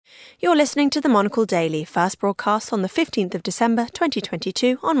You're listening to the Monocle Daily, first broadcast on the 15th of December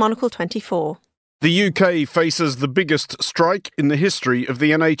 2022 on Monocle 24. The UK faces the biggest strike in the history of the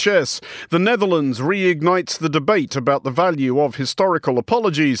NHS. The Netherlands reignites the debate about the value of historical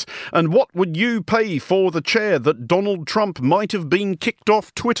apologies. And what would you pay for the chair that Donald Trump might have been kicked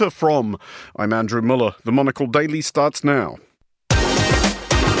off Twitter from? I'm Andrew Muller. The Monocle Daily starts now.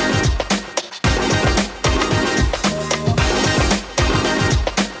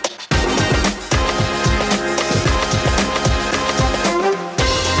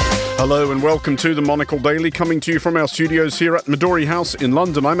 Hello and welcome to the Monocle Daily, coming to you from our studios here at Midori House in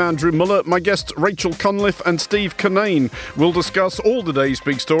London. I'm Andrew Muller. My guests Rachel Cunliffe and Steve Kinane will discuss all the day's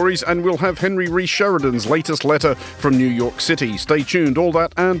big stories, and we'll have Henry Rees Sheridan's latest letter from New York City. Stay tuned, all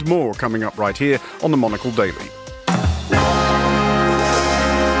that and more coming up right here on the Monocle Daily.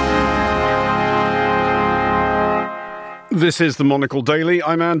 This is the Monocle Daily.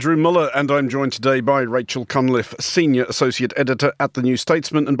 I'm Andrew Muller, and I'm joined today by Rachel Cunliffe, Senior Associate Editor at The New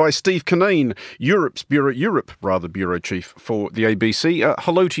Statesman, and by Steve Kinane, Bureau Chief for the ABC.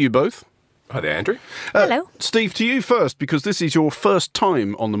 Hello to you both. Hi there, Andrew. Hello. Steve, to you first, because this is your first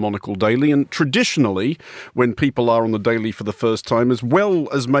time on the Monocle Daily, and traditionally, when people are on the Daily for the first time, as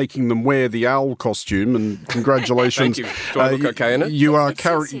well as making them wear the owl costume, and congratulations. Thank you. Do I look okay in it? You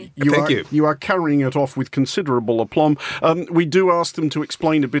are carrying it off with considerable aplomb. We do ask them to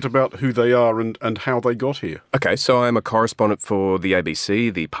explain a bit about who they are and how they got here. Okay, so I'm a correspondent for the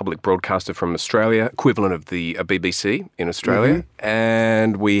ABC, the public broadcaster from Australia, equivalent of the BBC in Australia,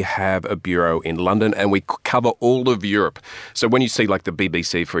 and we have a bureau in London, and we cover all of Europe. So when you see like the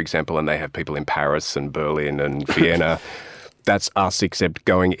BBC, for example, and they have people in Paris and Berlin and Vienna, that's us, except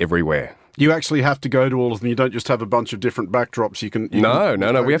going everywhere. You actually have to go to all of them. You don't just have a bunch of different backdrops.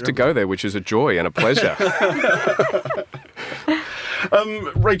 No. We have to go there, which is a joy and a pleasure.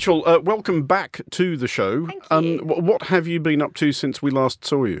 Rachel, welcome back to the show. Thank you. What have you been up to since we last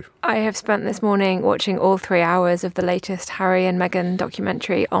saw you? I have spent this morning watching all 3 hours of the latest Harry and Meghan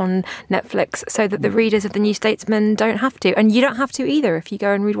documentary on Netflix so that the readers of The New Statesman don't have to. And you don't have to either if you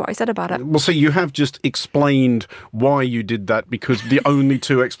go and read what I said about it. Well, see, you have just explained why you did that, because the only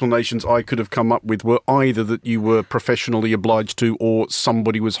two explanations I could have come up with were either that you were professionally obliged to, or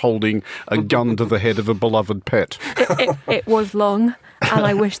somebody was holding a gun to the head of a beloved pet. It was long, and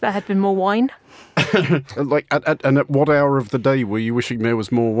I wish there had been more wine. At what hour of the day were you wishing there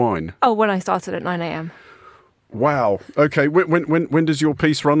was more wine? Oh, when I started at 9 a.m. Wow. Okay. When does your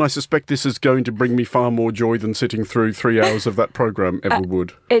piece run? I suspect this is going to bring me far more joy than sitting through 3 hours of that programme ever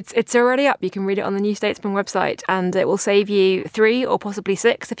would. It's already up. You can read it on the New Statesman website, and it will save you 3 or possibly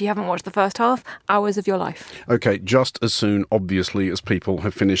 6, if you haven't watched the first half, hours of your life. Okay, just as soon, obviously, as people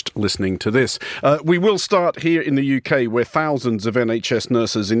have finished listening to this. We will start here in the UK, where thousands of NHS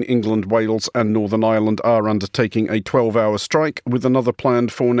nurses in England, Wales and Northern Ireland are undertaking a 12-hour strike, with another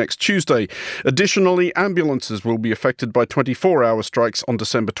planned for next Tuesday. Additionally, ambulances will be affected by 24-hour strikes on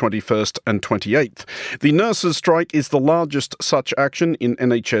December 21st and 28th. The nurses' strike is the largest such action in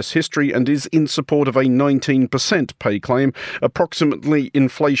NHS history and is in support of a 19% pay claim, approximately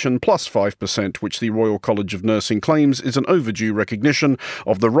inflation plus 5%, which the Royal College of Nursing claims is an overdue recognition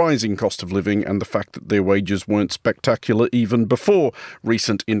of the rising cost of living and the fact that their wages weren't spectacular even before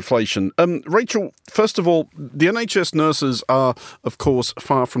recent inflation. Rachel, first of all, the NHS nurses are, of course,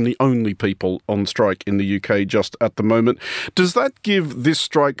 far from the only people on strike in the UK just at the moment. Does that give this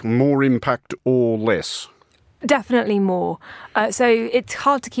strike more impact or less? Definitely more. So it's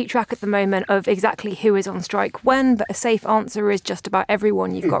hard to keep track at the moment of exactly who is on strike when, but a safe answer is just about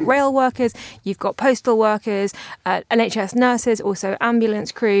everyone. You've got rail workers, you've got postal workers, NHS nurses, also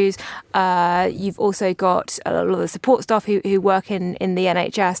ambulance crews. You've also got a lot of the support staff who work in the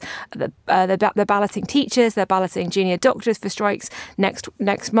NHS. They're balloting teachers, they're balloting junior doctors for strikes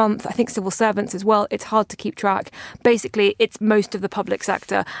next month. I think civil servants as well. It's hard to keep track. Basically, it's most of the public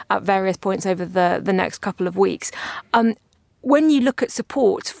sector at various points over the next couple of weeks. When you look at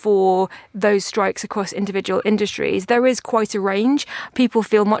support for those strikes across individual industries, there is quite a range. People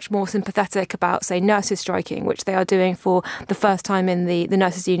feel much more sympathetic about, say, nurses striking, which they are doing for the first time in the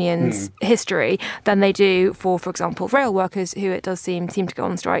nurses' union's history, than they do for example, rail workers, who it does seem to go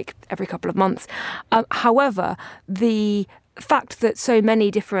on strike every couple of months. However, the fact that so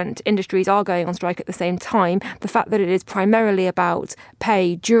many different industries are going on strike at the same time, the fact that it is primarily about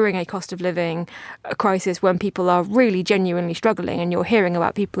pay during a cost of living crisis when people are really genuinely struggling, and you're hearing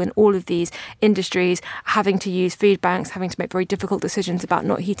about people in all of these industries having to use food banks, having to make very difficult decisions about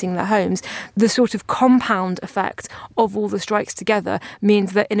not heating their homes, the sort of compound effect of all the strikes together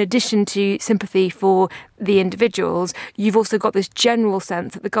means that in addition to sympathy for the individuals, you've also got this general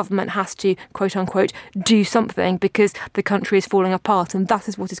sense that the government has to, quote unquote, do something because the country is falling apart. And that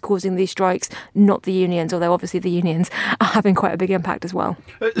is what is causing these strikes, not the unions, although obviously the unions are having quite a big impact as well.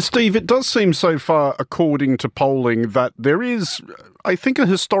 Steve, it does seem so far, according to polling, that there is, I think, a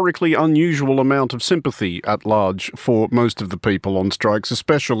historically unusual amount of sympathy at large for most of the people on strikes,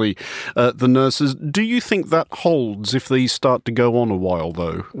 especially the nurses. Do you think that holds if these start to go on a while,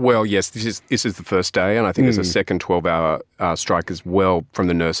 though? Well, yes, this is the first day, and I think there's a second 12-hour strike as well from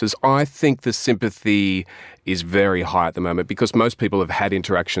the nurses. I think the sympathy is very high at the moment because most people have had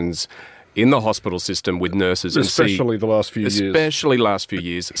interactions in the hospital system with nurses. Especially the last few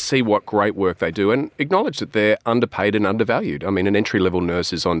years. See what great work they do and acknowledge that they're underpaid and undervalued. I mean, an entry-level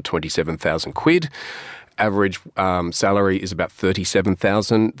nurse is on 27,000 quid. Average salary is about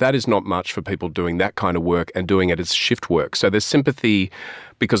 37,000. That is not much for people doing that kind of work and doing it as shift work. So there's sympathy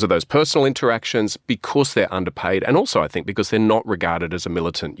because of those personal interactions, because they're underpaid, and also I think because they're not regarded as a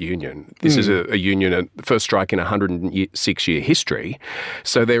militant union. This is a union, the first strike in 106-year history.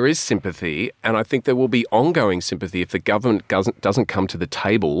 So there is sympathy, and I think there will be ongoing sympathy if the government doesn't come to the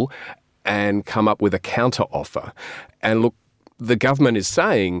table and come up with a counter offer. And look, the government is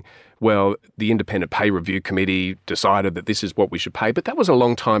saying, well, the Independent Pay Review Committee decided that this is what we should pay, but that was a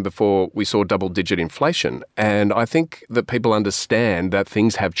long time before we saw double-digit inflation. And I think that people understand that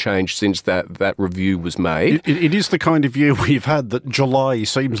things have changed since that review was made. It is the kind of year we've had that July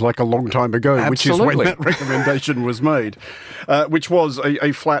seems like a long time ago, Absolutely. Which is when that recommendation was made, which was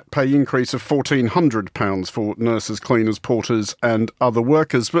a flat pay increase of £1,400 for nurses, cleaners, porters and other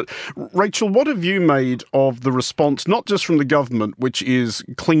workers. But Rachel, what have you made of the response, not just from the government, which is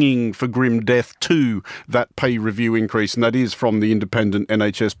clinging for grim death to that pay review increase, and that is from the independent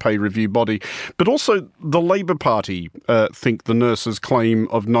NHS pay review body, but also the Labour Party think the nurses' claim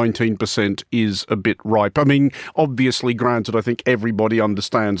of 19% is a bit ripe. I mean, obviously, granted, I think everybody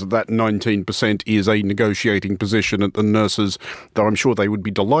understands that 19% is a negotiating position at the nurses, though I'm sure they would be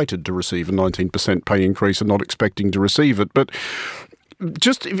delighted to receive a 19% pay increase and not expecting to receive it. But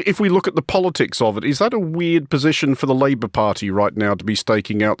just if we look at the politics of it, is that a weird position for the Labour Party right now to be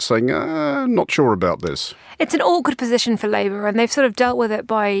staking out, saying, not sure about this? It's an awkward position for Labour, and they've sort of dealt with it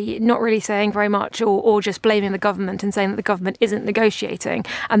by not really saying very much or just blaming the government and saying that the government isn't negotiating.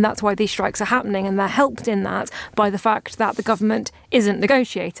 And that's why these strikes are happening. And they're helped in that by the fact that the government isn't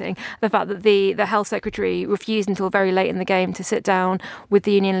negotiating. The fact that the Health Secretary refused until very late in the game to sit down with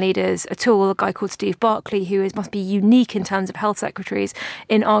the union leaders at all. A guy called Steve Barclay, who must be unique in terms of health secretaries,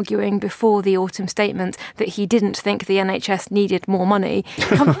 in arguing before the autumn statement that he didn't think the NHS needed more money.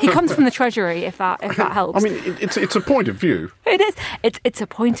 He comes from the Treasury, if that helps. I mean, it's a point of view. It is. It's a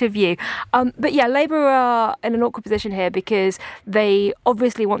point of view. But yeah, Labour are in an awkward position here because they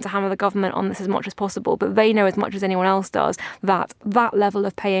obviously want to hammer the government on this as much as possible, but they know as much as anyone else does that that level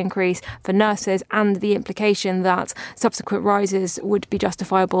of pay increase for nurses and the implication that subsequent rises would be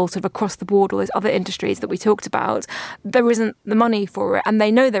justifiable sort of across the board, all those other industries that we talked about, there isn't the money for it, and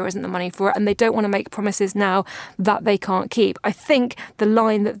they know there isn't the money for it, and they don't want to make promises now that they can't keep. I think the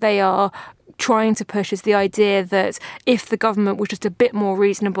line that they are trying to push is the idea that if the government was just a bit more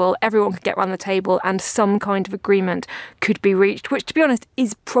reasonable, everyone could get around the table and some kind of agreement could be reached, which, to be honest,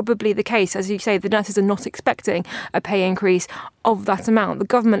 is probably the case. As you say, the nurses are not expecting a pay increase of that amount. The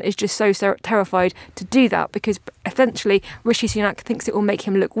government is just so terrified to do that because essentially Rishi Sunak thinks it will make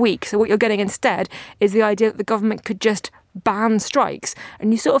him look weak. So what you're getting instead is the idea that the government could just ban strikes.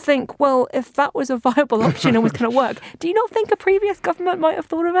 And you sort of think, well, if that was a viable option and was going to work, do you not think a previous government might have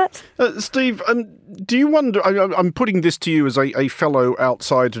thought of it? Steve, do you wonder, I'm putting this to you as a fellow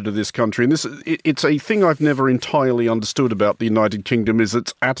outsider to this country, and it's a thing I've never entirely understood about the United Kingdom, is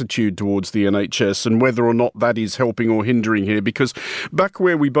its attitude towards the NHS and whether or not that is helping or hindering here, because back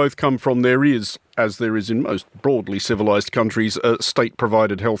where we both come from, there is, as there is in most broadly civilised countries,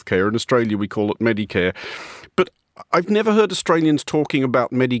 state-provided healthcare. In Australia, we call it Medicare. But I've never heard Australians talking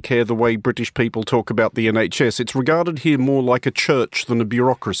about Medicare the way British people talk about the NHS. It's regarded here more like a church than a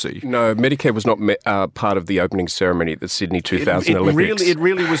bureaucracy. No, Medicare was not part of the opening ceremony at the Sydney 2000 Olympics. It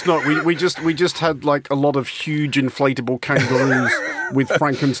really was not. We just had like a lot of huge inflatable kangaroos with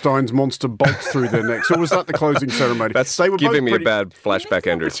Frankenstein's monster bolts through their necks. Or was that the closing ceremony? That's giving me a bad flashback,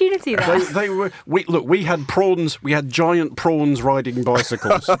 Andrew. Opportunity there. We had prawns. We had giant prawns riding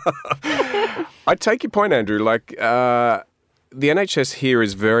bicycles. I take your point, Andrew. Like, the NHS here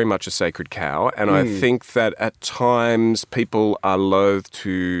is very much a sacred cow, and I think that at times people are loath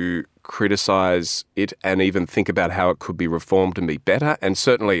to criticise it and even think about how it could be reformed and be better. And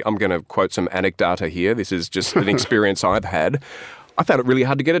certainly, I'm going to quote some anecdata here. This is just an experience I've had. I found it really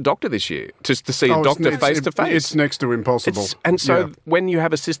hard to get a doctor this year, just to see a doctor face to face. It's next to impossible. When you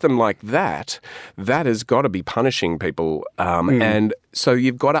have a system like that, that has got to be punishing people. And so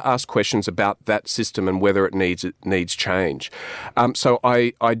you've got to ask questions about that system and whether it needs change. So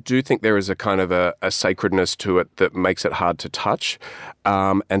I do think there is a kind of a sacredness to it that makes it hard to touch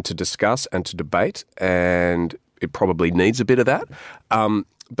and to discuss and to debate, and it probably needs a bit of that.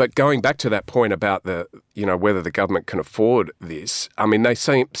 But going back to that point about whether the government can afford this, I mean, they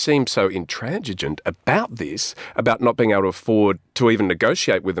seem so intransigent about this, about not being able to afford to even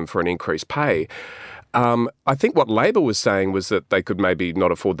negotiate with them for an increased pay. I think what Labor was saying was that they could maybe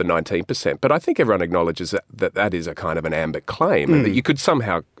not afford the 19%, but I think everyone acknowledges that is a kind of an ambit claim, and that you could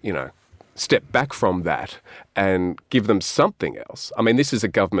somehow, step back from that and give them something else. I mean, this is a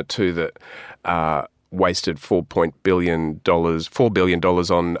government too that wasted $4 billion on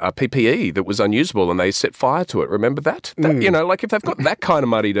PPE that was unusable, and they set fire to it. Remember that? If they've got that kind of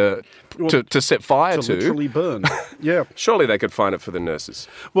money to set fire to literally burn. Yeah. Surely they could find it for the nurses.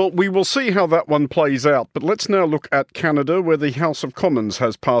 Well, we will see how that one plays out, but let's now look at Canada, where the House of Commons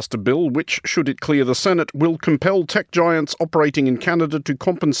has passed a bill which, should it clear the Senate, will compel tech giants operating in Canada to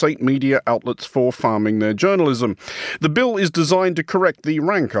compensate media outlets for farming their journalism. The bill is designed to correct the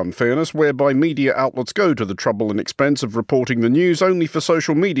rank unfairness whereby media outlets go to the trouble and expense of reporting the news only for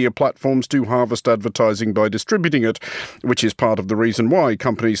social media platforms to harvest advertising by distributing it, which is part of the reason why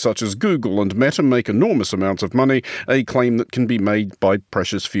companies such as Google and Meta make enormous amounts of money, a claim that can be made by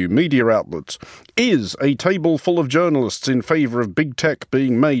precious few media outlets. Is a table full of journalists in favour of big tech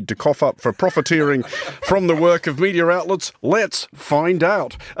being made to cough up for profiteering from the work of media outlets? Let's find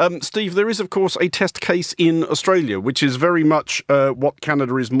out. Steve, there is, of course, a test case in Australia, which is very much what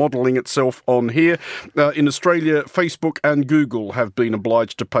Canada is modelling itself on here. In Australia, Facebook and Google have been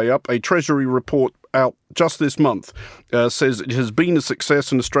obliged to pay up. A Treasury report out just this month says it has been a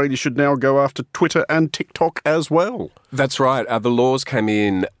success and Australia should now go after Twitter and TikTok as well. That's right. The laws came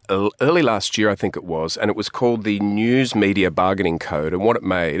in early last year, I think it was, and it was called the News Media Bargaining Code. And what it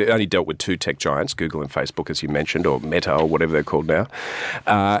made, it only dealt with two tech giants, Google and Facebook, as you mentioned, or Meta, or whatever they're called now.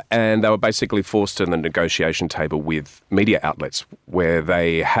 And they were basically forced to the negotiation table with media outlets, where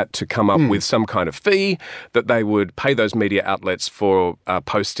they had to come up with some kind of fee that they would pay those media outlets for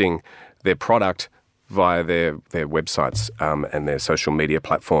posting their product via their websites and their social media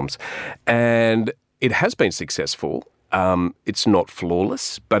platforms. And it has been successful. It's not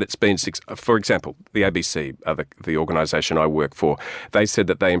flawless, but it's been, for example, the ABC, the organisation I work for, they said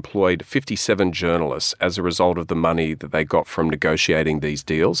that they employed 57 journalists as a result of the money that they got from negotiating these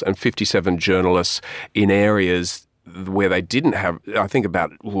deals, and 57 journalists in areas where they didn't have, I think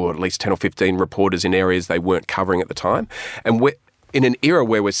about at least 10 or 15 reporters in areas they weren't covering at the time. And we're in an era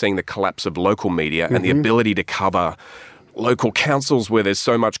where we're seeing the collapse of local media and the ability to cover local councils where there's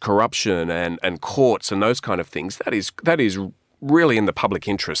so much corruption and courts and those kind of things, that is really in the public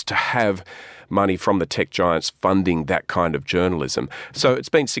interest to have money from the tech giants funding that kind of journalism. So it's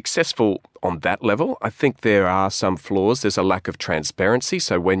been successful on that level. I think there are some flaws. There's a lack of transparency.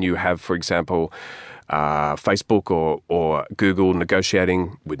 So when you have, for example, Facebook or Google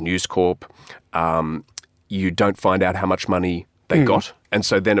negotiating with News Corp, you don't find out how much money they got. And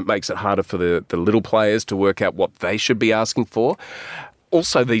so then it makes it harder for the little players to work out what they should be asking for.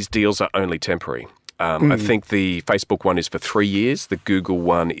 Also, these deals are only temporary. I think the Facebook one is for 3 years. The Google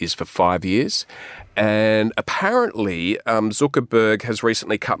one is for 5 years. And apparently, Zuckerberg has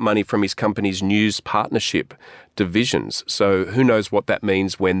recently cut money from his company's news partnership divisions. So who knows what that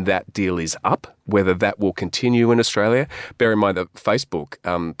means when that deal is up, whether that will continue in Australia. Bear in mind that Facebook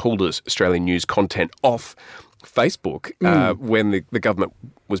pulled Australian news content off Facebook when the government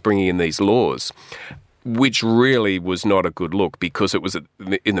was bringing in these laws, which really was not a good look because it was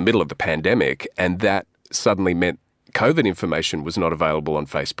in the middle of the pandemic, and that suddenly meant COVID information was not available on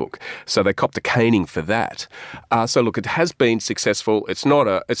Facebook. So they copped a caning for that. So look, it has been successful. It's not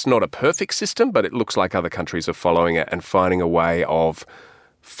a perfect system, but it looks like other countries are following it and finding a way of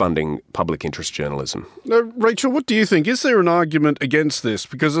funding public interest journalism. Now, Rachel, what do you think? Is there an argument against this?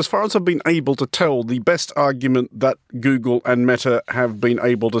 Because as far as I've been able to tell, the best argument that Google and Meta have been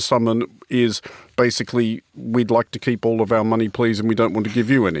able to summon is basically, we'd like to keep all of our money, please, and we don't want to give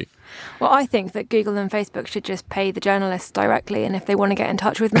you any. Well, I think that Google and Facebook should just pay the journalists directly, and if they want to get in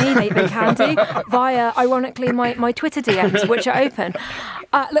touch with me, they can do via, ironically, my Twitter DMs, which are open.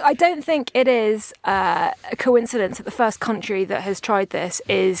 Look, I don't think it is a coincidence that the first country that has tried this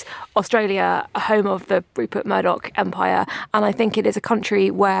is Australia, home of the Rupert Murdoch empire, and I think it is a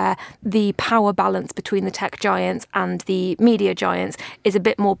country where the power balance between the tech giants and the media giants is a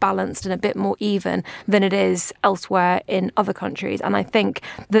bit more balanced and a bit more even than it is elsewhere in other countries. And I think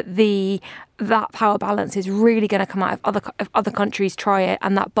that that power balance is really going to come out if other countries try it,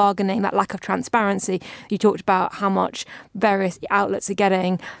 and that bargaining, that lack of transparency. You talked about how much various outlets are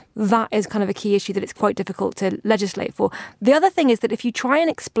getting. That is kind of a key issue that it's quite difficult to legislate for. The other thing is that if you try and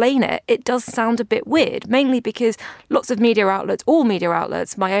explain it, it does sound a bit weird, mainly because lots of media outlets, all media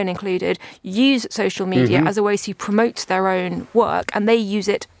outlets, my own included, use social media as a way to promote their own work, and they use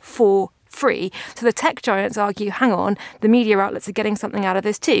it for free. So the tech giants argue, hang on, the media outlets are getting something out of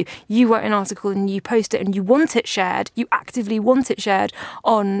this too. You write an article and you post it and you want it shared. You actively want it shared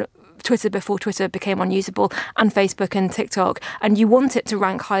on Twitter before Twitter became unusable, and Facebook and TikTok, and you want it to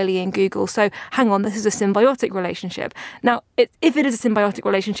rank highly in Google. So hang on, this is a symbiotic relationship. Now, if it is a symbiotic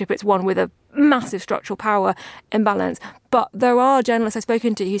relationship, it's one with a massive structural power imbalance. But there are journalists I've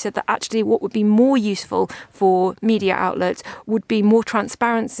spoken to who said that actually what would be more useful for media outlets would be more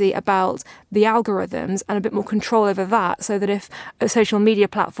transparency about the algorithms and a bit more control over that, so that if a social media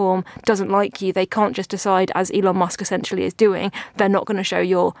platform doesn't like you, they can't just decide, as Elon Musk essentially is doing, they're not going to show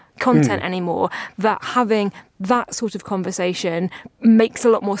your content anymore. That having that sort of conversation makes a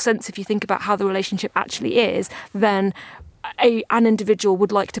lot more sense if you think about how the relationship actually is than an individual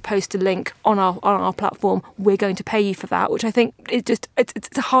would like to post a link on our platform, we're going to pay you for that, which I think is just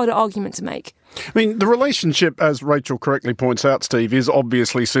it's a harder argument to make. I mean, the relationship, as Rachel correctly points out, Steve, is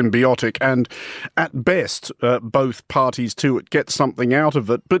obviously symbiotic, and at best, both parties to it get something out of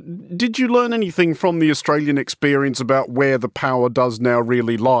it. But did you learn anything from the Australian experience about where the power does now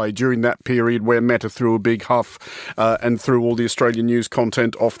really lie during that period where Meta threw a big huff and threw all the Australian news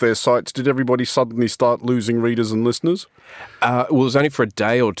content off their sites? Did everybody suddenly start losing readers and listeners? Well, it was only for a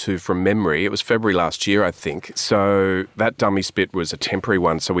day or two from memory. It was February last year, I think. So that dummy spit was a temporary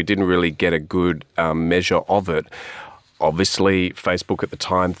one, so we didn't really get a good measure of it. Obviously, Facebook at the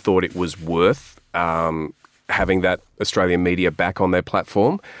time thought it was worth having that Australian media back on their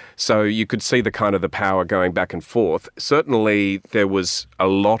platform. So you could see the kind of the power going back and forth. Certainly there was a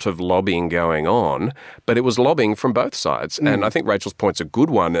lot of lobbying going on, but it was lobbying from both sides. And I think Rachel's point's a good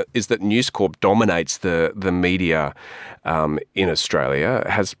one, is that News Corp dominates the media in Australia,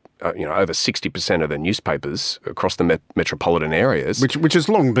 has over 60% of the newspapers across the metropolitan areas. Which has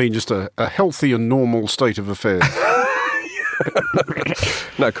long been just a healthy and normal state of affairs.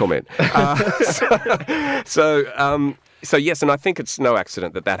 No comment. So yes, and I think it's no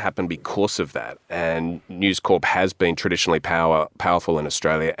accident that happened because of that. And News Corp has been traditionally powerful in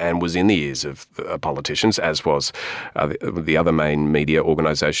Australia and was in the ears of politicians, as was the other main media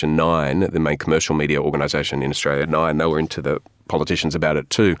organisation, Nine, the main commercial media organisation in Australia, Nine. They were into the politicians about it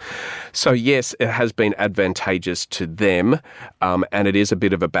too. So yes, it has been advantageous to them, and it is a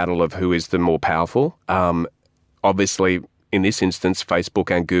bit of a battle of who is the more powerful. Obviously, in this instance,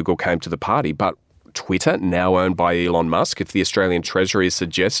 Facebook and Google came to the party, but Twitter, now owned by Elon Musk, if the Australian Treasury is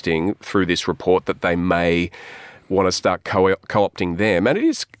suggesting through this report that they may want to start co-opting them, and it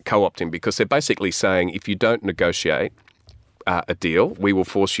is co-opting because they're basically saying if you don't negotiate a deal, we will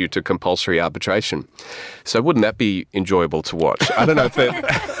force you to compulsory arbitration. So wouldn't that be enjoyable to watch? I don't know if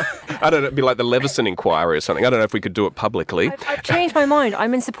it'd be like the Leveson inquiry or something. I don't know if we could do it publicly. I've changed my mind.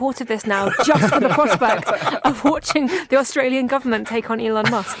 I'm in support of this now, just for the prospect of watching the Australian government take on Elon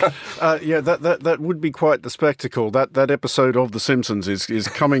Musk. That would be quite the spectacle. That episode of The Simpsons is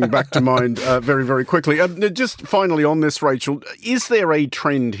coming back to mind very, very quickly. Just finally on this, Rachel, is there a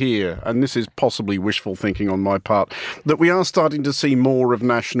trend here, and this is possibly wishful thinking on my part, that we are starting to see more of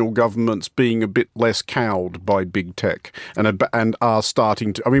national governments being a bit less cowed by big tech and are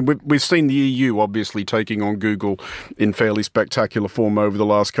starting to... I mean, we've seen the EU obviously taking on Google in fairly spectacular form over the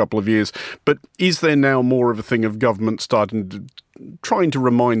last couple of years, but is there now more of a thing of government trying to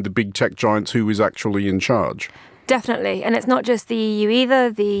remind the big tech giants who is actually in charge? Definitely. And it's not just the EU either.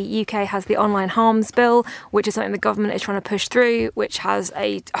 The UK has the Online Harms Bill, which is something the government is trying to push through, which has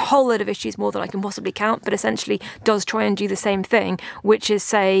a whole load of issues, more than I can possibly count, but essentially does try and do the same thing, which is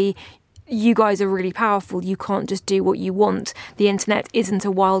say, you guys are really powerful. You can't just do what you want. The internet isn't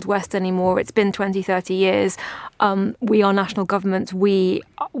a Wild West anymore. It's been 20, 30 years. We are national governments. We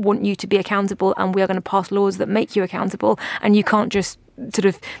want you to be accountable, and we are going to pass laws that make you accountable. And you can't just sort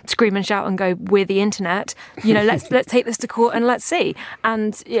of scream and shout and go, we're the internet, let's take this to court and let's see.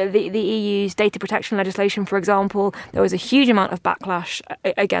 And the EU's data protection legislation, for example, there was a huge amount of backlash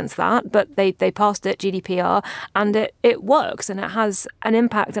against that, but they passed it, GDPR, and it works and it has an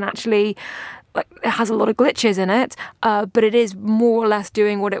impact, and actually it has a lot of glitches in it, but it is more or less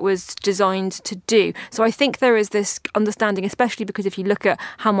doing what it was designed to do. So I think there is this understanding, especially because if you look at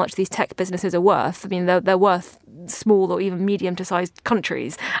how much these tech businesses are worth, I mean, they're worth small or even medium to sized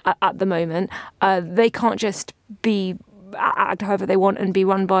countries at the moment. They can't just act however they want and be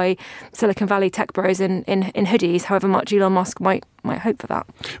run by Silicon Valley tech bros in hoodies, however much Elon Musk might hope for that.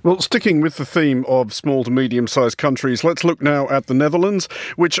 Well, sticking with the theme of small to medium-sized countries, let's look now at the Netherlands,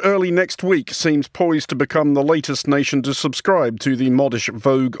 which early next week seems poised to become the latest nation to subscribe to the modish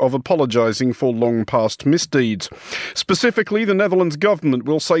vogue of apologising for long-past misdeeds. Specifically, the Netherlands government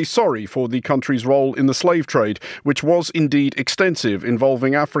will say sorry for the country's role in the slave trade, which was indeed extensive,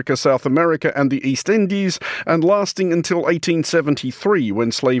 involving Africa, South America and the East Indies, and lasting until 1873,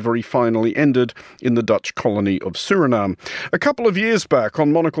 when slavery finally ended in the Dutch colony of Suriname. A couple of years back,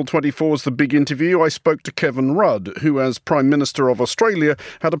 on Monocle 24's The Big Interview, I spoke to Kevin Rudd, who, as Prime Minister of Australia,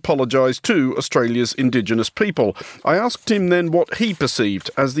 had apologised to Australia's Indigenous people. I asked him then what he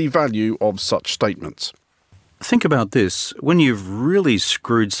perceived as the value of such statements. Think about this. When you've really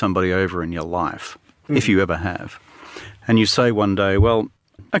screwed somebody over in your life, if you ever have, and you say one day, well,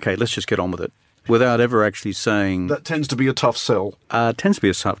 okay, let's just get on with it, without ever actually saying... That tends to be a tough sell. Tends to be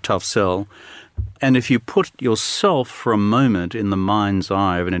a tough sell. And if you put yourself for a moment in the mind's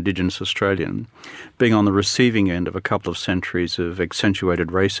eye of an Indigenous Australian, being on the receiving end of a couple of centuries of accentuated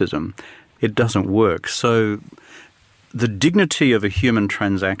racism, it doesn't work. So the dignity of a human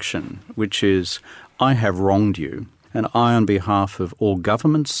transaction, which is, I have wronged you, and I, on behalf of all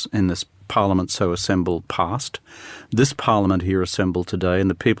governments in this Parliament so assembled past, this Parliament here assembled today, and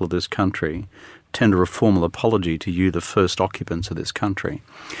the people of this country, tender a formal apology to you, the first occupants of this country.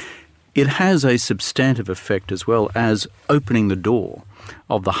 It has a substantive effect as well as opening the door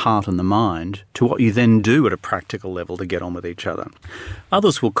of the heart and the mind to what you then do at a practical level to get on with each other.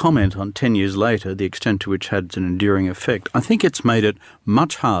 Others will comment on 10 years later the extent to which it had an enduring effect. I think it's made it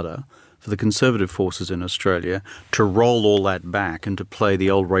much harder for the conservative forces in Australia to roll all that back and to play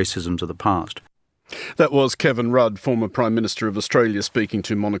the old racisms of the past. That was Kevin Rudd, former Prime Minister of Australia, speaking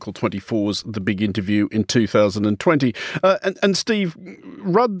to Monocle 24's The Big Interview in 2020. And Steve,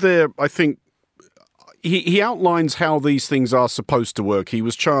 Rudd there, I think, he outlines how these things are supposed to work. He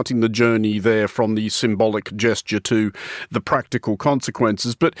was charting the journey there from the symbolic gesture to the practical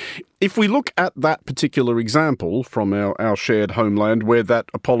consequences. But if we look at that particular example from our shared homeland where that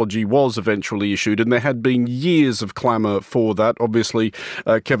apology was eventually issued, and there had been years of clamour for that, obviously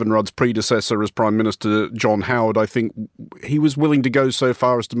Kevin Rudd's predecessor as Prime Minister, John Howard, I think he was willing to go so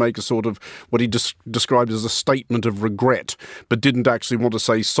far as to make a sort of what he described as a statement of regret, but didn't actually want to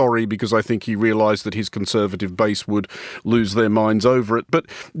say sorry because I think he realised that his Conservative base would lose their minds over it. But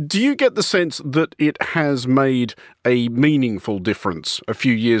do you get the sense that it has made a meaningful difference a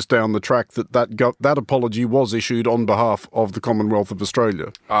few years down the track that apology was issued on behalf of the Commonwealth of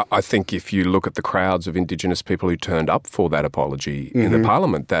Australia? I think if you look at the crowds of Indigenous people who turned up for that apology in the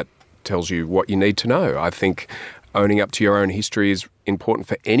Parliament, that tells you what you need to know. I think owning up to your own history is important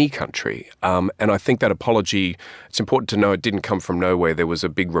for any country. And I think that apology, it's important to know it didn't come from nowhere. There was a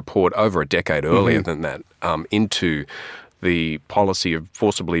big report over a decade earlier than that into the policy of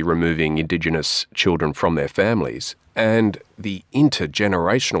forcibly removing Indigenous children from their families and the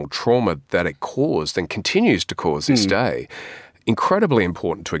intergenerational trauma that it caused and continues to cause this day. Incredibly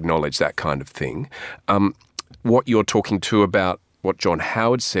important to acknowledge that kind of thing. What you're talking to about what John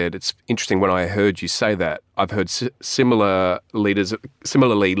Howard said, it's interesting when I heard you say that. I've heard similarly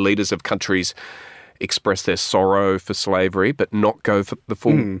leaders of countries express their sorrow for slavery, but not go for the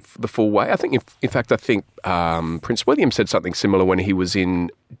full way. I think, in fact, Prince William said something similar when he was in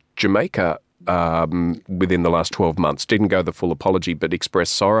Jamaica within the last 12 months. Didn't go the full apology, but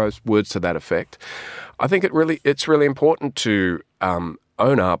expressed sorrow, words to that effect. I think it's really important to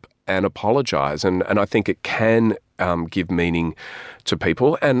own up and apologise, and I think it can give meaning to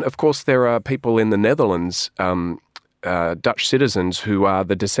people. And of course, there are people in the Netherlands, Dutch citizens, who are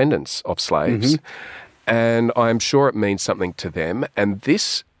the descendants of slaves, and I'm sure it means something to them. And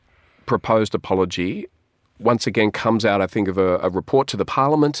this proposed apology, once again, comes out, I think, of a report to the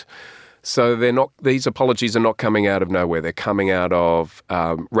Parliament. So these apologies are not coming out of nowhere. They're coming out of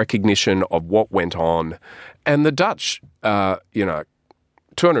recognition of what went on. And the Dutch,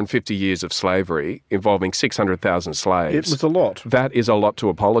 250 years of slavery involving 600,000 slaves. It was a lot. That is a lot to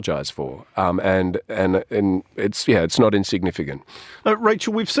apologise for, and it's not insignificant.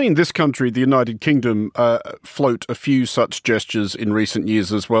 Rachel, we've seen this country, the United Kingdom, float a few such gestures in recent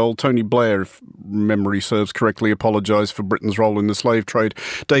years as well. Tony Blair, if memory serves correctly, apologised for Britain's role in the slave trade.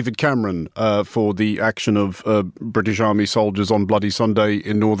 David Cameron for the action of British Army soldiers on Bloody Sunday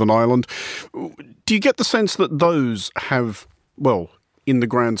in Northern Ireland. Do you get the sense that those have, well, in the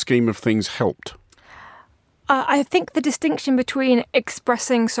grand scheme of things, helped? I think the distinction between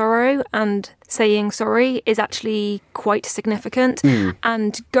expressing sorrow and saying sorry is actually quite significant.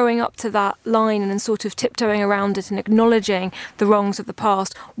 And going up to that line and sort of tiptoeing around it and acknowledging the wrongs of the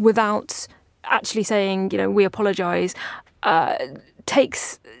past without actually saying, we apologise,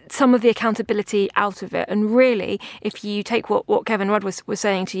 takes some of the accountability out of it. And really, if you take what Kevin Rudd was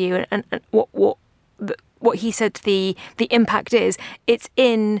saying to you and what he said the impact is, it's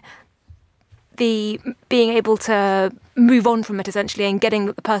in the being able to move on from it, essentially, and getting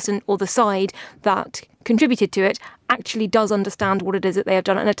that the person or the side that contributed to it actually does understand what it is that they have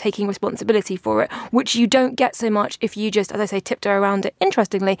done and are taking responsibility for it, which you don't get so much if you just, as I say, tiptoe around it.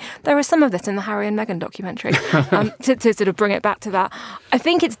 Interestingly, there is some of this in the Harry and Meghan documentary, to sort of bring it back to that. I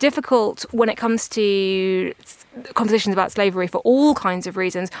think it's difficult when it comes to conversations about slavery for all kinds of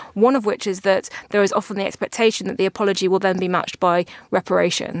reasons, one of which is that there is often the expectation that the apology will then be matched by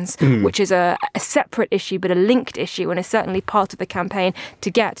reparations, which is a separate issue but a linked issue, and is certainly part of the campaign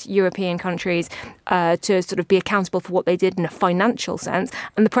to get European countries to sort of be accountable for what they did in a financial sense.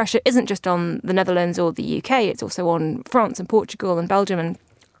 And the pressure isn't just on the Netherlands or the UK, it's also on France and Portugal and Belgium and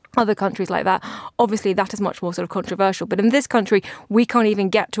other countries like that. Obviously, that is much more sort of controversial. But in this country, we can't even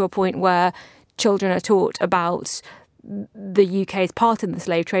get to a point where children are taught about the UK's part in the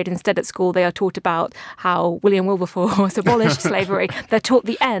slave trade. Instead, at school, they are taught about how William Wilberforce abolished slavery. They're taught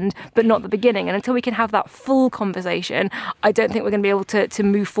the end, but not the beginning. And until we can have that full conversation, I don't think we're going to be able to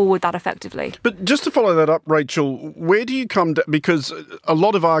move forward that effectively. But just to follow that up, Rachel, where do you come to, because a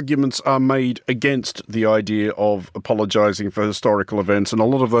lot of arguments are made against the idea of apologising for historical events, and a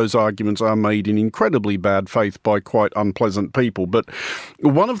lot of those arguments are made in incredibly bad faith by quite unpleasant people. But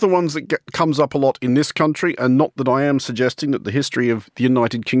one of the ones that comes up a lot in this country, and not that I am suggesting that the history of the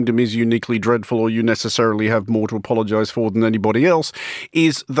United Kingdom is uniquely dreadful or you necessarily have more to apologise for than anybody else,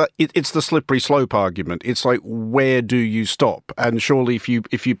 is that it's the slippery slope argument. It's like, where do you stop? And surely if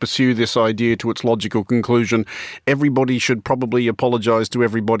you pursue this idea to its logical conclusion, everybody should probably apologise to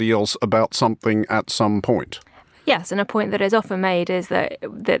everybody else about something at some point. Yes, and a point that is often made is that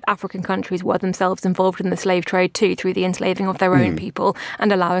African countries were themselves involved in the slave trade too, through the enslaving of their own people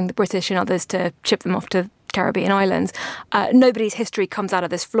and allowing the British and others to ship them off to Caribbean islands. Nobody's history comes out of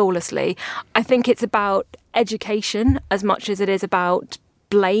this flawlessly. I think it's about education as much as it is about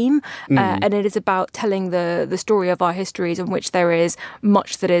blame, and it is about telling the story of our histories, in which there is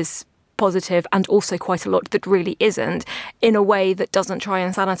much that is positive and also quite a lot that really isn't, in a way that doesn't try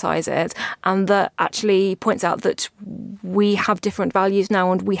and sanitize it, and that actually points out that we have different values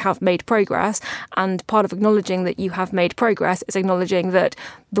now and we have made progress. And part of acknowledging that you have made progress is acknowledging that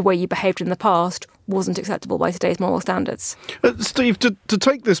the way you behaved in the past wasn't acceptable by today's moral standards. Steve, to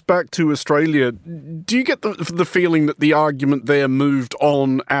take this back to Australia, do you get the feeling that the argument there moved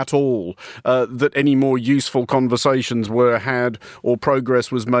on at all? That any more useful conversations were had or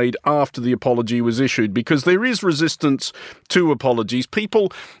progress was made after the apology was issued? Because there is resistance to apologies.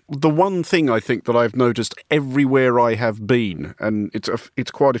 People, the one thing I think that I've noticed everywhere I have been, and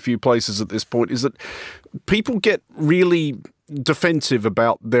it's quite a few places at this point, is that people get really defensive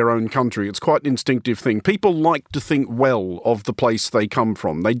about their own country. It's quite an instinctive thing. People like to think well of the place they come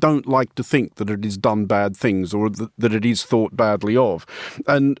from. They don't like to think that it has done bad things or that it is thought badly of.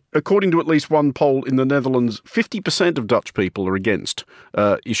 And according to at least one poll in the Netherlands, 50% of Dutch people are against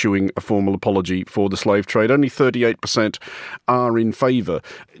issuing a formal apology for the slave trade. Only 38% are in favour.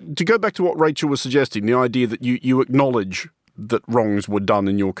 To go back to what Rachel was suggesting, the idea that you acknowledge that wrongs were done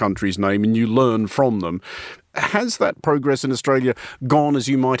in your country's name and you learn from them. Has that progress in Australia gone as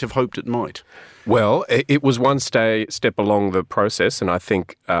you might have hoped it might? Well, it was one step along the process, and I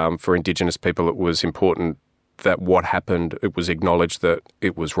think for Indigenous people it was important that what happened, it was acknowledged that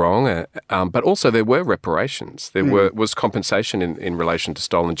it was wrong, but also there were reparations. There was compensation in relation to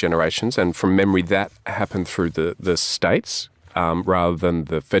stolen generations, and from memory that happened through the states rather than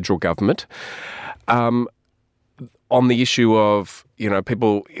the federal government. On the issue of,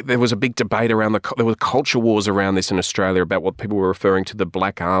 people, there was a big debate around there were culture wars around this in Australia about what people were referring to the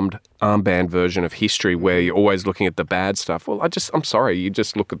black armed armband version of history where you're always looking at the bad stuff. Well, I'm sorry, you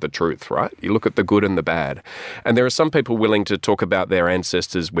just look at the truth, right? You look at the good and the bad. And there are some people willing to talk about their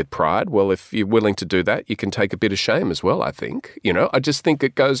ancestors with pride. Well, if you're willing to do that, you can take a bit of shame as well, I think. I just think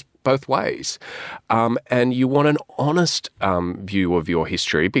it goes both ways. And you want an honest view of your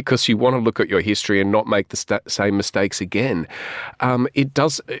history because you want to look at your history and not make the same mistakes again. It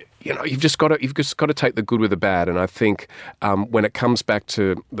does... you've just got to take the good with the bad, and I think when it comes back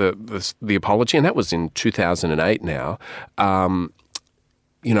to the apology, and that was in 2008 now.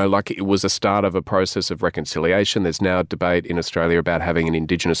 Like it was a start of a process of reconciliation. There's now debate in Australia about having an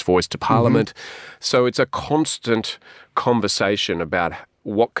Indigenous voice to Parliament. So it's a constant conversation about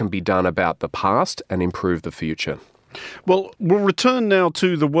what can be done about the past and improve the future. Well, we'll return now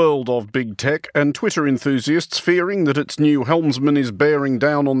to the world of big tech and Twitter enthusiasts fearing that its new helmsman is bearing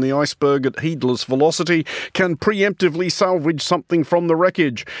down on the iceberg at heedless velocity can preemptively salvage something from the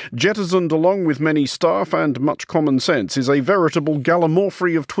wreckage. Jettisoned along with many staff and much common sense is a veritable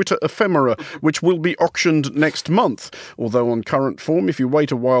gallimaufry of Twitter ephemera, which will be auctioned next month. Although on current form, if you wait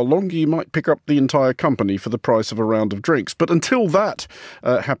a while longer, you might pick up the entire company for the price of a round of drinks. But until that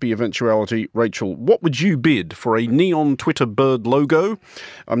happy eventuality, Rachel, what would you bid for a neon Twitter bird logo?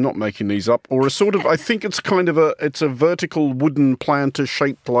 I'm not making these up. Or a sort of, I think it's kind of it's a vertical wooden planter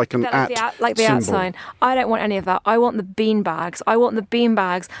shaped like an like the at sign. I don't want any of that. I want the beanbags. I want the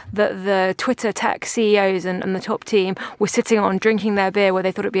beanbags that the Twitter tech CEOs and the top team were sitting on drinking their beer where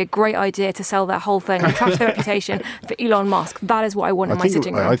they thought it'd be a great idea to sell their whole thing and trash their reputation for Elon Musk. That is what I want in my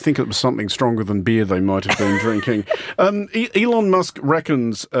sitting room. I think it was something stronger than beer they might have been drinking. Elon Musk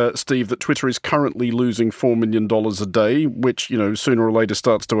reckons, Steve, that Twitter is currently losing $4 million a day, which, sooner or later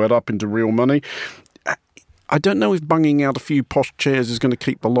starts to add up into real money. I don't know if bunging out a few posh chairs is going to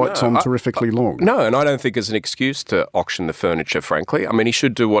keep the lights on terrifically long. No, and I don't think it's an excuse to auction the furniture, frankly. I mean, he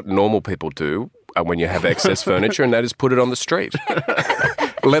should do what normal people do when you have excess furniture, and that is put it on the street.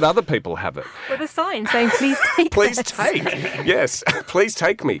 Let other people have it. With a sign saying, please take Please take. Yes, please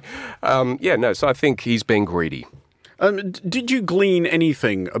take me. So I think he's being greedy. Did you glean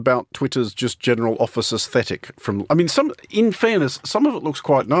anything about Twitter's just general office aesthetic from... I mean, in fairness, some of it looks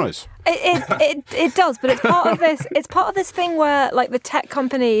quite nice. It does, but it's part of this. It's part of this thing where, like, the tech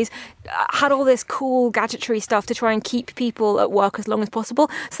companies had all this cool gadgetry stuff to try and keep people at work as long as possible.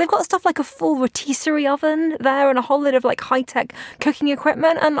 So they've got stuff like a full rotisserie oven there and a whole lot of like high tech cooking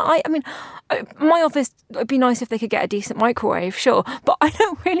equipment. And I mean, my office, it'd be nice if they could get a decent microwave, sure, but I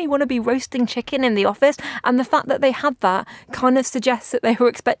don't really want to be roasting chicken in the office. And the fact that they had that kind of suggests that they were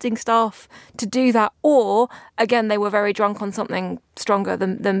expecting staff to do that, or again, they were very drunk on something stronger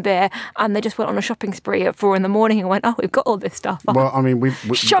than beer, and they just went on a shopping spree at 4 a.m. and went, oh, we've got all this stuff. Well, I mean,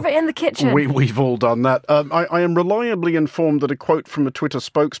 shove it in the kitchen. We've all done that. I am reliably informed that a quote from a Twitter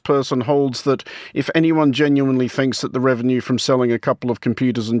spokesperson holds that if anyone genuinely thinks that the revenue from selling a couple of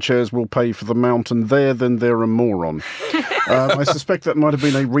computers and chairs will pay for the mountain there, then they're a moron. I suspect that might have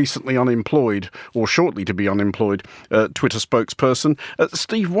been a recently unemployed, or shortly to be unemployed, Twitter spokesperson.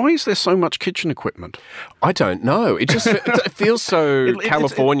 Steve, why is there so much kitchen equipment? I don't know. It just it feels so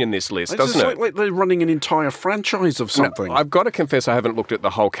Californian, this list, doesn't it? Like they're running an entire franchise of something. No, I've got to confess I haven't looked at the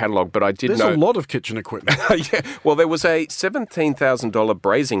whole catalogue, but I did know... There's a lot of kitchen equipment. Yeah. Well, there was a $17,000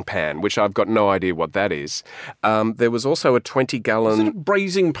 braising pan, which I've got no idea what that is. There was also a 20-gallon... Is it a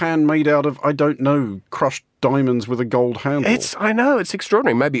braising pan made out of, I don't know, crushed diamonds with a gold handle? I know, it's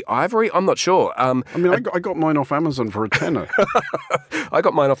extraordinary. Maybe ivory? I'm not sure. I got mine off Amazon for $10. I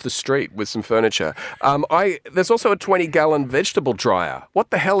got mine off the street with some furniture. There's also a 20-gallon vegetable dryer. What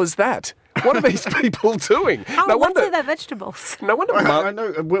the hell is that? What are these people doing? No wonder they're vegetables. No wonder. I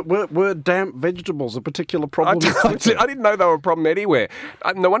know. Were damp vegetables a particular problem? I didn't know they were a problem anywhere.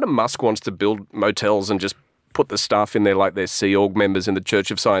 No wonder Musk wants to build motels and just put the staff in there like they're Sea Org members in the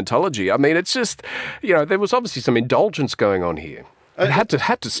Church of Scientology. I mean, it's just, there was obviously some indulgence going on here. It had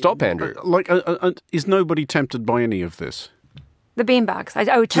to stop, Andrew. Is nobody tempted by any of this? The beanbags.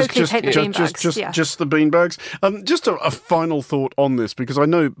 I would totally take the beanbags. Just the beanbags. Just a final thought on this, because I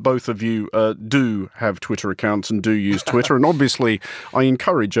know both of you do have Twitter accounts and do use Twitter, and obviously I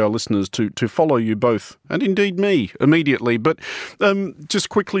encourage our listeners to follow you both, and indeed me, immediately. But just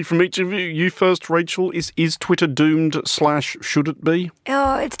quickly from each of you, you first, Rachel, is Twitter doomed / should it be?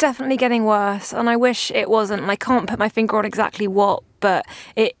 Oh, it's definitely getting worse, and I wish it wasn't, and I can't put my finger on exactly what, but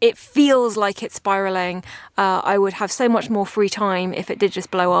it feels like it's spiralling. I would have so much more free time if it did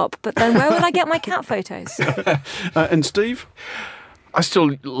just blow up. But then where would I get my cat photos? And Steve? I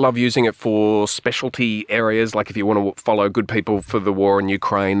still love using it for specialty areas, like if you want to follow good people for the war in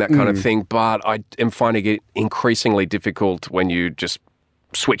Ukraine, that kind of thing. But I am finding it increasingly difficult when you just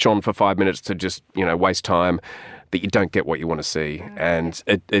switch on for 5 minutes to just, waste time, that you don't get what you want to see. And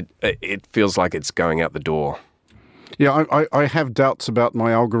it feels like it's going out the door. Yeah, I have doubts about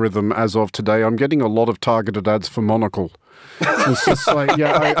my algorithm as of today. I'm getting a lot of targeted ads for Monocle. It's just like,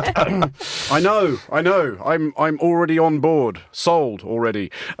 I know. I'm already on board, sold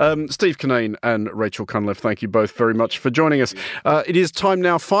already. Steve Kinane and Rachel Cunliffe, thank you both very much for joining us. It is time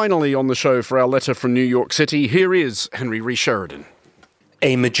now, finally, on the show for our letter from New York City. Here is Henry Rhys Sheridan.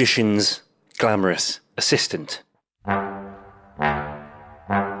 A magician's glamorous assistant.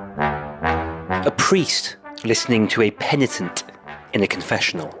 A priest listening to a penitent in a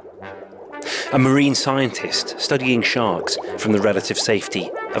confessional. A marine scientist studying sharks from the relative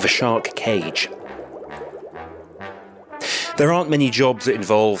safety of a shark cage. There aren't many jobs that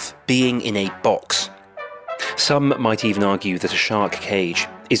involve being in a box. Some might even argue that a shark cage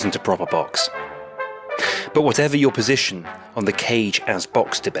isn't a proper box. But whatever your position on the cage as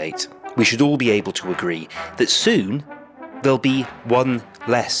box debate, we should all be able to agree that soon there'll be one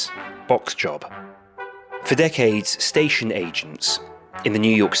less box job. For decades, station agents in the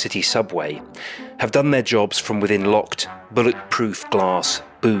New York City subway have done their jobs from within locked, bulletproof glass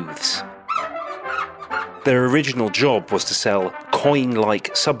booths. Their original job was to sell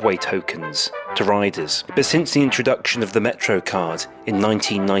coin-like subway tokens to riders. But since the introduction of the MetroCard in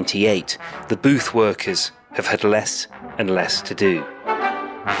 1998, the booth workers have had less and less to do.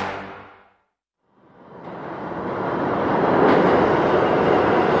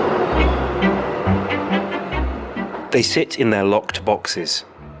 They sit in their locked boxes.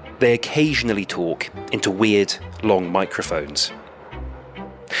 They occasionally talk into weird, long microphones.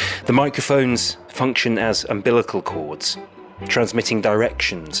 The microphones function as umbilical cords, transmitting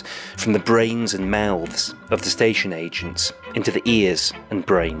directions from the brains and mouths of the station agents into the ears and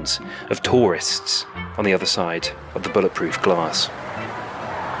brains of tourists on the other side of the bulletproof glass.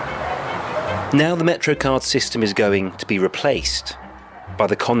 Now the MetroCard system is going to be replaced by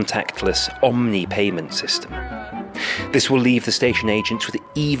the contactless Omni payment system. This will leave the station agents with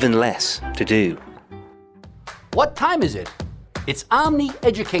even less to do. What time is it? It's Omni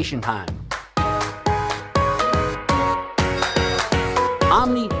education time.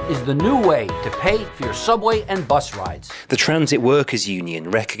 Omni is the new way to pay for your subway and bus rides. The Transit Workers Union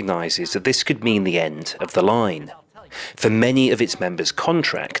recognises that this could mean the end of the line for many of its members'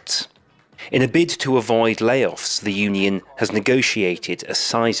 contracts. In a bid to avoid layoffs, the union has negotiated a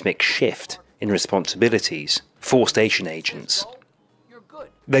seismic shift in responsibilities for station agents.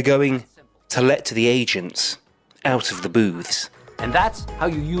 They're going to let the agents out of the booths. And that's how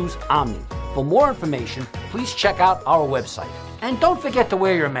you use Omni. For more information, please check out our website. And don't forget to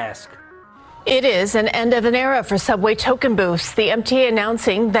wear your mask. It is an end of an era for subway token booths. The MTA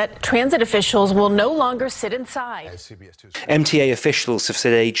announcing that transit officials will no longer sit inside. MTA officials have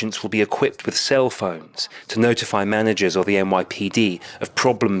said agents will be equipped with cell phones to notify managers or the NYPD of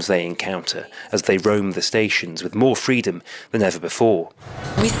problems they encounter as they roam the stations with more freedom than ever before.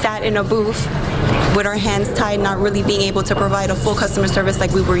 We sat in a booth with our hands tied, not really being able to provide a full customer service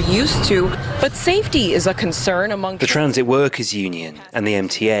like we were used to. But safety is a concern among the Transit Workers Union and the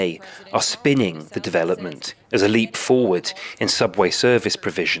MTA are spinning the development as a leap forward in subway service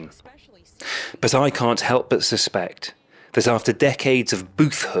provision. But I can't help but suspect that after decades of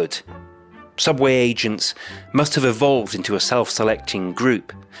boothhood, subway agents must have evolved into a self-selecting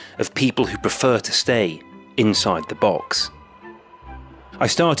group of people who prefer to stay inside the box. I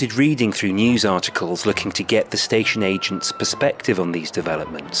started reading through news articles looking to get the station agent's perspective on these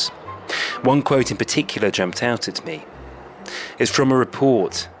developments. One quote in particular jumped out at me. It's from a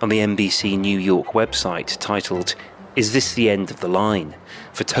report on the NBC New York website titled, "Is This the End of the Line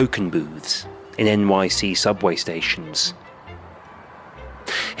for Token Booths in NYC Subway Stations?"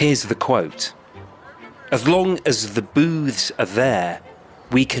 Here's the quote. "As long as the booths are there,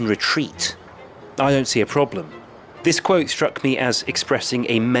 we can retreat. I don't see a problem." This quote struck me as expressing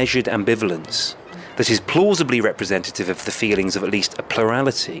a measured ambivalence that is plausibly representative of the feelings of at least a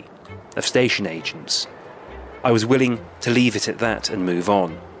plurality of station agents. I was willing to leave it at that and move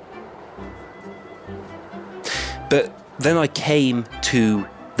on. But then I came to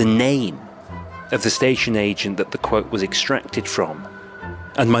the name of the station agent that the quote was extracted from,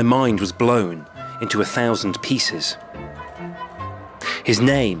 and my mind was blown into 1,000 pieces. His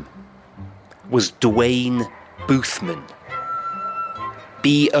name was Dwayne Boothman.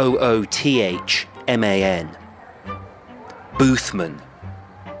 Boothman. Boothman.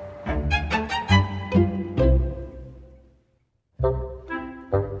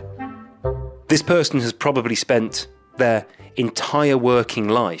 This person has probably spent their entire working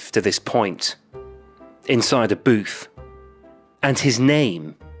life to this point inside a booth, And his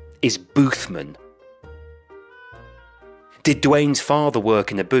name is Boothman. Did Dwayne's father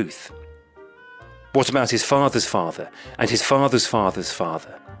work in a booth? What about his father's father and his father's father's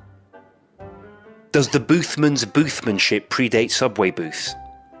father? Does the Boothman's boothmanship predate subway booths?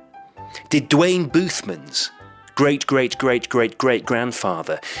 Did Dwayne Boothman's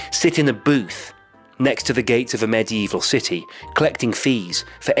great-great-great-great-great-grandfather sit in a booth next to the gates of a medieval city, collecting fees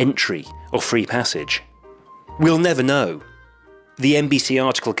for entry or free passage? We'll never know. The NBC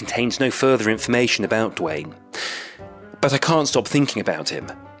article contains no further information about Dwayne. But I can't stop thinking about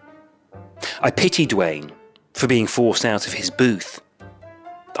him. I pity Dwayne for being forced out of his booth.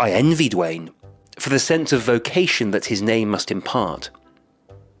 I envy Dwayne for the sense of vocation that his name must impart.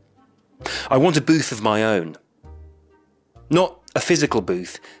 I want a booth of my own. Not a physical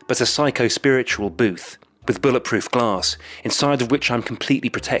booth, but a psycho-spiritual booth with bulletproof glass, inside of which I'm completely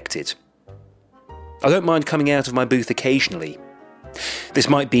protected. I don't mind coming out of my booth occasionally. This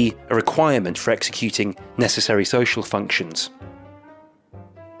might be a requirement for executing necessary social functions.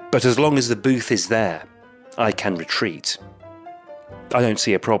 But as long as the booth is there, I can retreat. I don't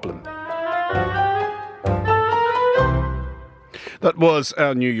see a problem. That was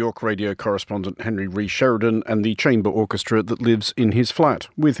our New York radio correspondent Henry Rees Sheridan and the chamber orchestra that lives in his flat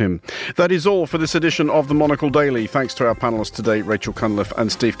with him. That is all for this edition of the Monocle Daily. Thanks to our panellists today, Rachel Cunliffe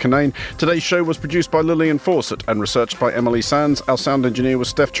and Steve Kinane. Today's show was produced by Lillian Fawcett and researched by Emily Sands. Our sound engineer was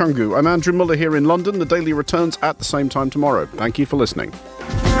Steph Chungu. I'm Andrew Muller here in London. The Daily returns at the same time tomorrow. Thank you for listening.